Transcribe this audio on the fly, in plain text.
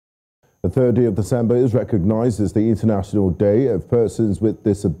The 30th of December is recognized as the International Day of Persons with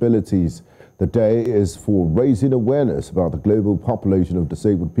Disabilities. The day is for raising awareness about the global population of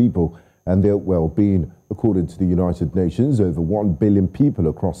disabled people and their well-being. According to the United Nations, over 1 billion people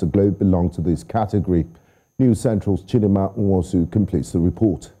across the globe belong to this category. News Central's Chidinma Nwosu completes the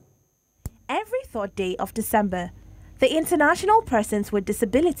report. Every third day of December, the International Persons with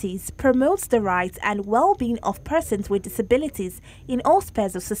Disabilities promotes the rights and well-being of persons with disabilities in all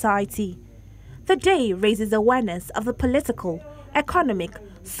spheres of society. The day raises awareness of the political, economic,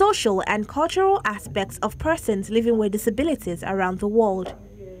 social and cultural aspects of persons living with disabilities around the world.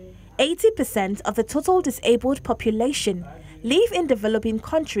 80% of the total disabled population live in developing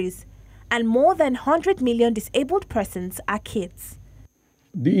countries, and more than 100 million disabled persons are kids.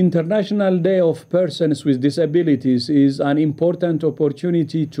 The International Day of Persons with Disabilities is an important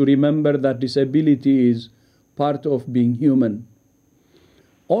opportunity to remember that disability is part of being human.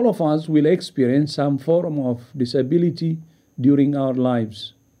 All of us will experience some form of disability during our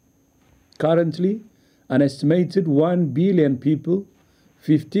lives. Currently, an estimated 1 billion people,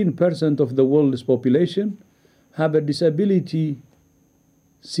 15% of the world's population, have a disability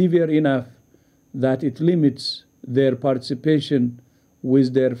severe enough that it limits their participation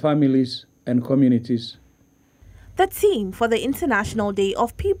with their families and communities. The theme for the International Day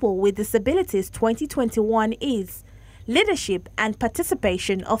of People with Disabilities 2021 is Leadership and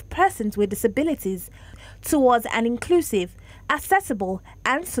Participation of Persons with Disabilities towards an inclusive, accessible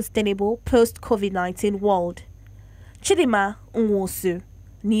and sustainable post-COVID-19 world. Chidinma Nwosu,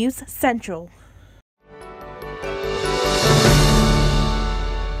 News Central.